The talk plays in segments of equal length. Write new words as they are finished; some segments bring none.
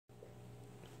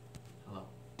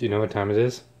Do you know what time it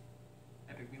is?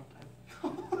 Epic meal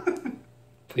time.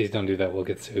 Please don't do that, we'll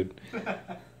get sued.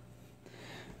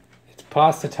 It's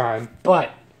pasta time,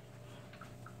 but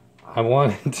I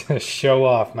wanted to show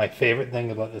off my favorite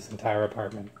thing about this entire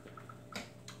apartment.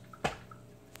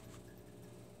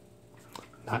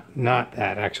 Not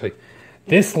that, actually.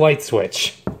 This light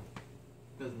switch.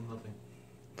 Does nothing.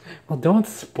 Well, don't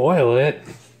spoil it.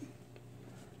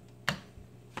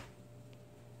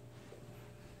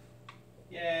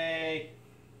 Yay!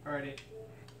 Party.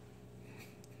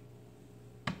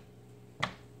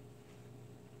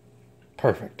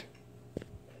 Perfect.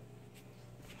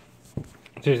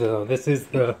 So this is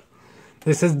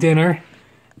dinner.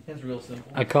 It's real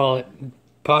simple. I call it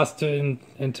pasta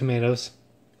and tomatoes.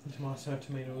 Tomato,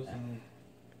 tomatoes, and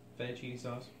fettuccine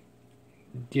sauce.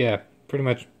 Yeah, pretty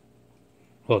much.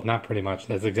 Well, not pretty much.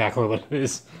 That's exactly what it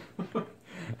is.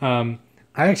 I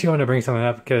actually want to bring something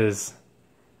up because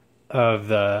of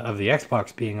the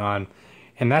Xbox being on,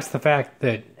 and that's the fact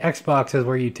that Xbox is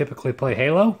where you typically play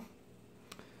Halo.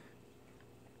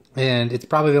 And it's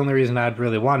probably the only reason I'd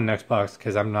really want an Xbox,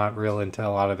 because I'm not real into a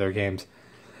lot of their games.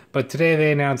 But today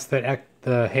they announced that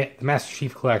the Master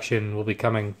Chief Collection will be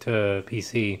coming to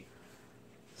PC.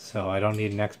 So I don't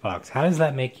need an Xbox. How does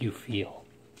that make you feel?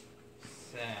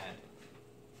 Sad.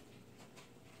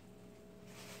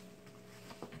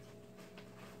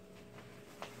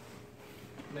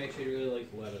 I actually really like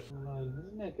lettuce.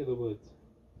 Neck of the woods.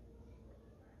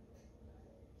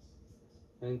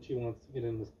 And she wants to get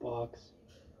in this box.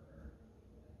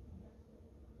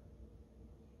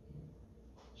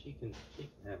 She can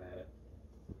have at it.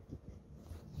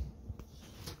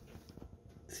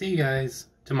 See you guys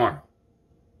tomorrow.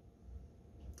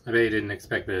 I bet you didn't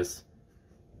expect this.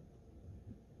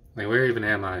 Like, where even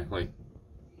am I? Like,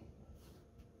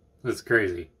 this is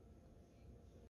crazy.